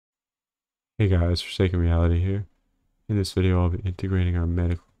Hey guys, Forsaken Reality here. In this video I'll be integrating our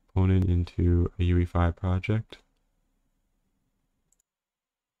medical component into a UE5 project.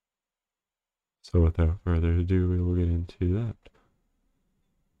 So without further ado, we will get into that.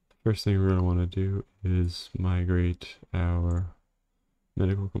 The first thing we're going to want to do is migrate our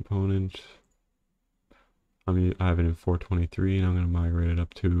medical component. I have it in 423 and I'm going to migrate it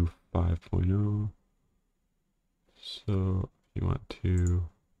up to 5.0. So you want to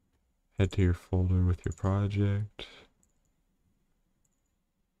head to your folder with your project.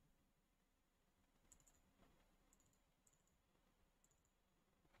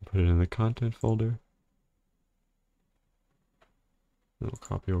 Put it in the content folder. Then we'll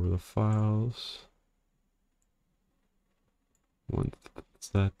copy over the files. Once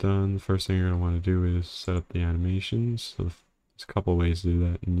that's done, the first thing you're going to want to do is set up the animations. So there's a couple ways to do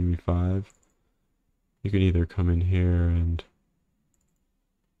that in UE5. You can either come in here and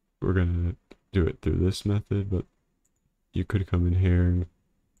we're going to do it through this method, but you could come in here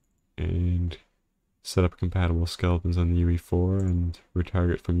and set up compatible skeletons on the UE4 and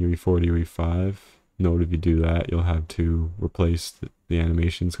retarget from UE4 to UE5. Note if you do that, you'll have to replace the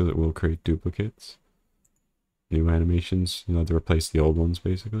animations because it will create duplicates. New animations, to replace the old ones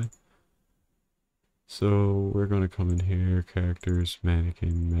basically. So we're going to come in here, characters,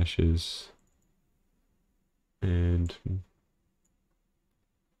 mannequin, meshes, and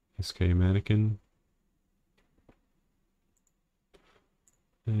SK mannequin.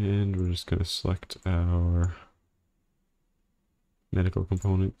 And we're just going to select our medical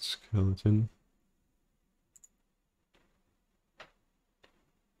component skeleton.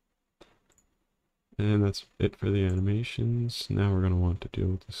 And that's it for the animations. Now we're going to want to deal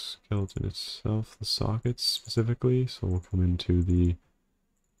with the skeleton itself, the sockets specifically. So we'll come into the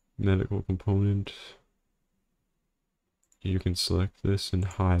medical component. You can select this and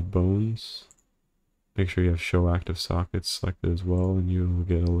hide bones. Make sure you have show active sockets selected as well, and you'll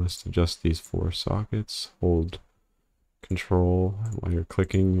get a list of just these 4 sockets. Hold Control while you're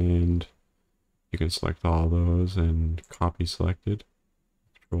clicking and you can select all those and copy selected.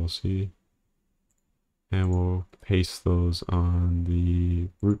 Control C. And we'll paste those on the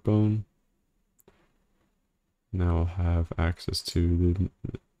root bone. Now we'll have access to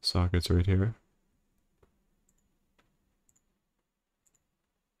the sockets right here.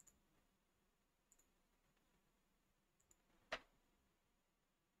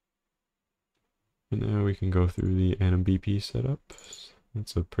 And now we can go through the NMBP setup.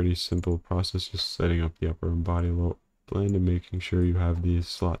 It's a pretty simple process, just setting up the upper and body blend and making sure you have the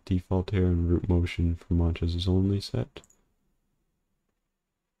slot default here and root motion for Montrez's only set.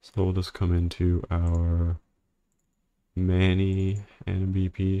 So we'll just come into our Manny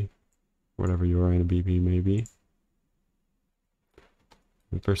NMBP, whatever your NMBP may be.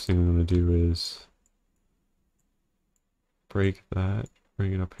 The first thing I'm going to do is break that,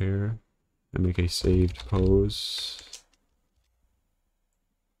 bring it up here, and make a saved pose.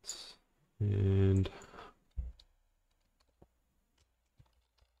 And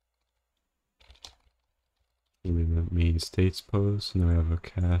the main states pose. Now we have a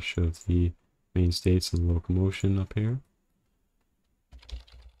cache of the main states and locomotion up here.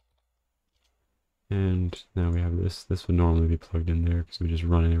 And now we have this. This would normally be plugged in there because we just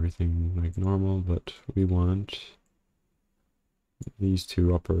run everything like normal, but we want these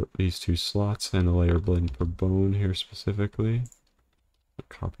two slots and a layer blend for bone here specifically. I'll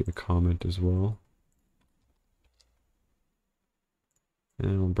copy the comment as well.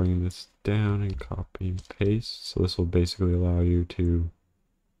 And we'll bring this down and copy and paste. So this will basically allow you to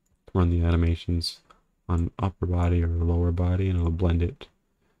run the animations on upper body or lower body, and it'll blend it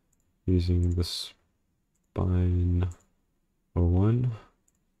using the spine 01.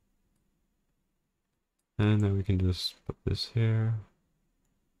 And then we can just put this here,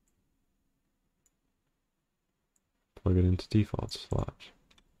 plug it into default slot.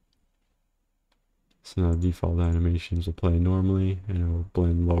 So now default animations will play normally, and it will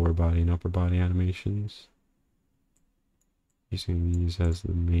blend lower body and upper body animations using these as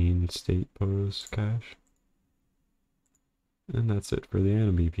the main state pose cache. And that's it for the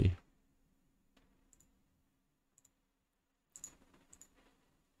NMBP.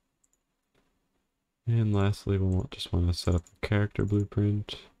 And lastly, we'll just want to set up a character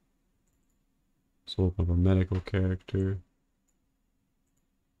blueprint. So we'll open up our medical character.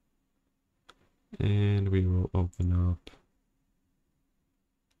 And we will open up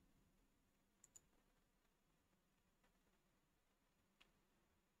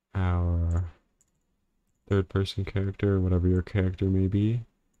our third person character, whatever your character may be.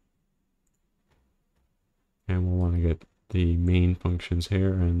 And we'll want to get the main functions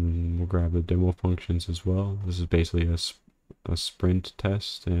here, and we'll grab the demo functions as well. This is basically a sprint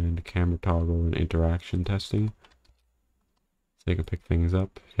test and camera toggle and interaction testing. So you can pick things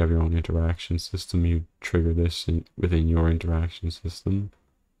up. If you have your own interaction system, you trigger this within your interaction system.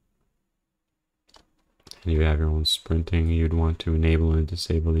 And you have your own sprinting. You'd want to enable and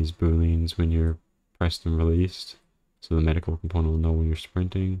disable these booleans when you're pressed and released, so the medical component will know when you're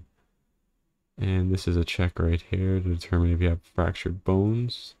sprinting. And this is a check right here to determine if you have fractured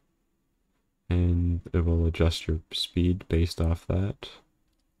bones, and it will adjust your speed based off that.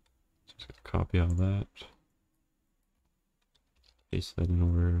 Just gonna copy all that, paste that in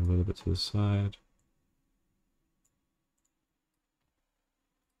over a little bit to the side.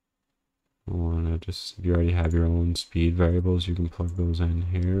 I wanna just, if you already have your own speed variables, you can plug those in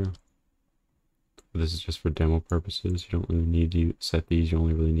here. This is just for demo purposes. You don't really need to set these, you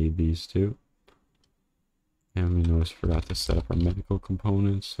only really need these two. And we notice forgot to set up our medical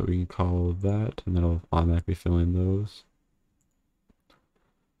components, so we can call that, and that'll automatically fill in those.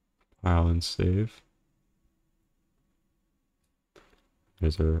 File and save.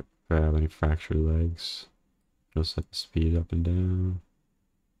 Here's our, if I have any fractured legs, it'll set the speed up and down.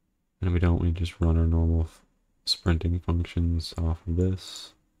 And if we don't, we just run our normal sprinting functions off of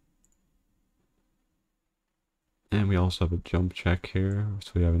this. And we also have a jump check here,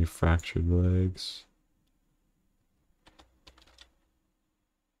 so we have any fractured legs.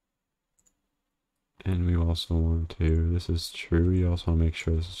 And we also want to, this is true, you also want to make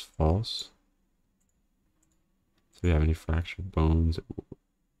sure this is false. So if you have any fractured bones,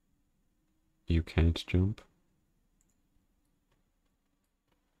 you can't jump.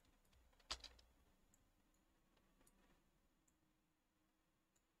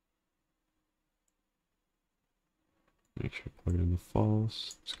 Make sure you plug it in the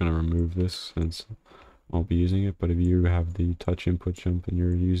false. Just going to remove this since I won't be using it, but if you have the touch input jump and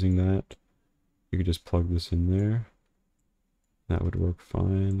you're using that, you could just plug this in there. That would work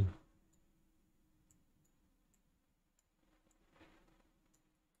fine.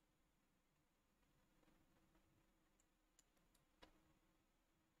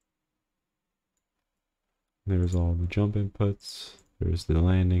 There's all the jump inputs. There's the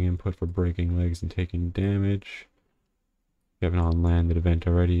landing input for breaking legs and taking damage. If you have an on-landed event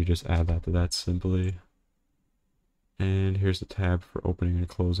already, you just add that to that simply. And here's the tab for opening and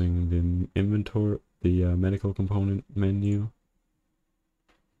closing the inventory, the medical component menu.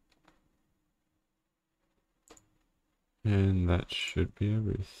 And that should be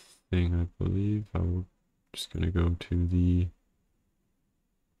everything, I believe. I'm just going to go to the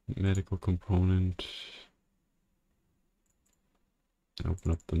medical component.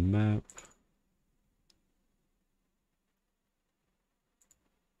 Open up the map.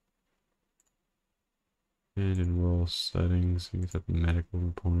 And in role settings, you can set the medical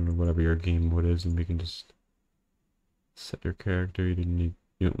component or whatever your game mode is, and we can just set your character. You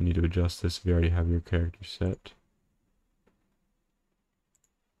don't need to adjust this if you already have your character set.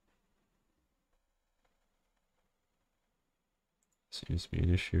 Seems to be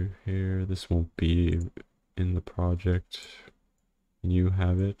an issue here. This won't be in the project. You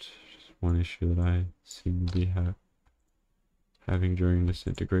have it. Just one issue that I seem to be having during this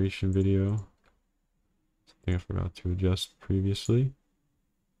integration video. Something I forgot to adjust previously.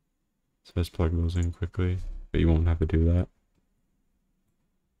 So let's plug those in quickly, but you won't have to do that.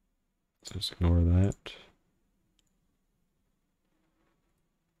 So just ignore that.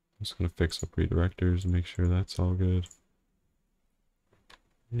 I'm just going to fix up redirectors and make sure that's all good.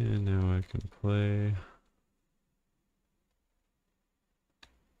 And now I can play.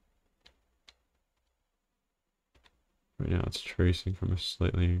 Right now it's tracing from a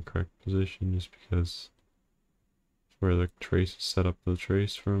slightly incorrect position just because where the trace is set up the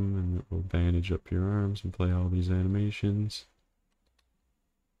trace from, and it will bandage up your arms and play all these animations.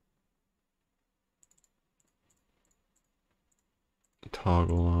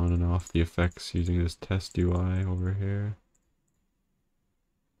 Toggle on and off the effects using this test UI over here.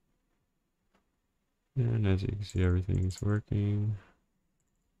 And as you can see, everything is working.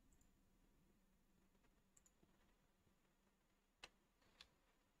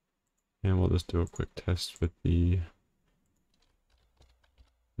 And we'll just do a quick test with the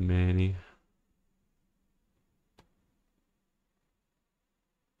Manny.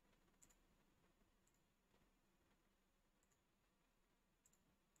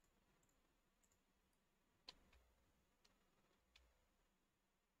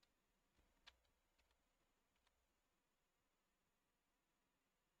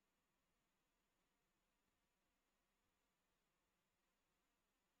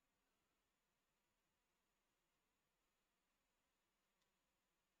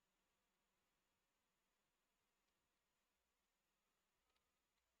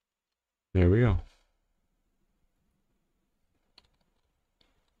 There we go.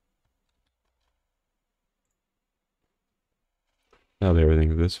 That'll be everything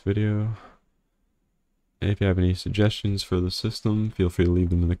for this video. If you have any suggestions for the system, feel free to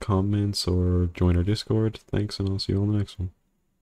leave them in the comments or join our Discord. Thanks, and I'll see you on the next one.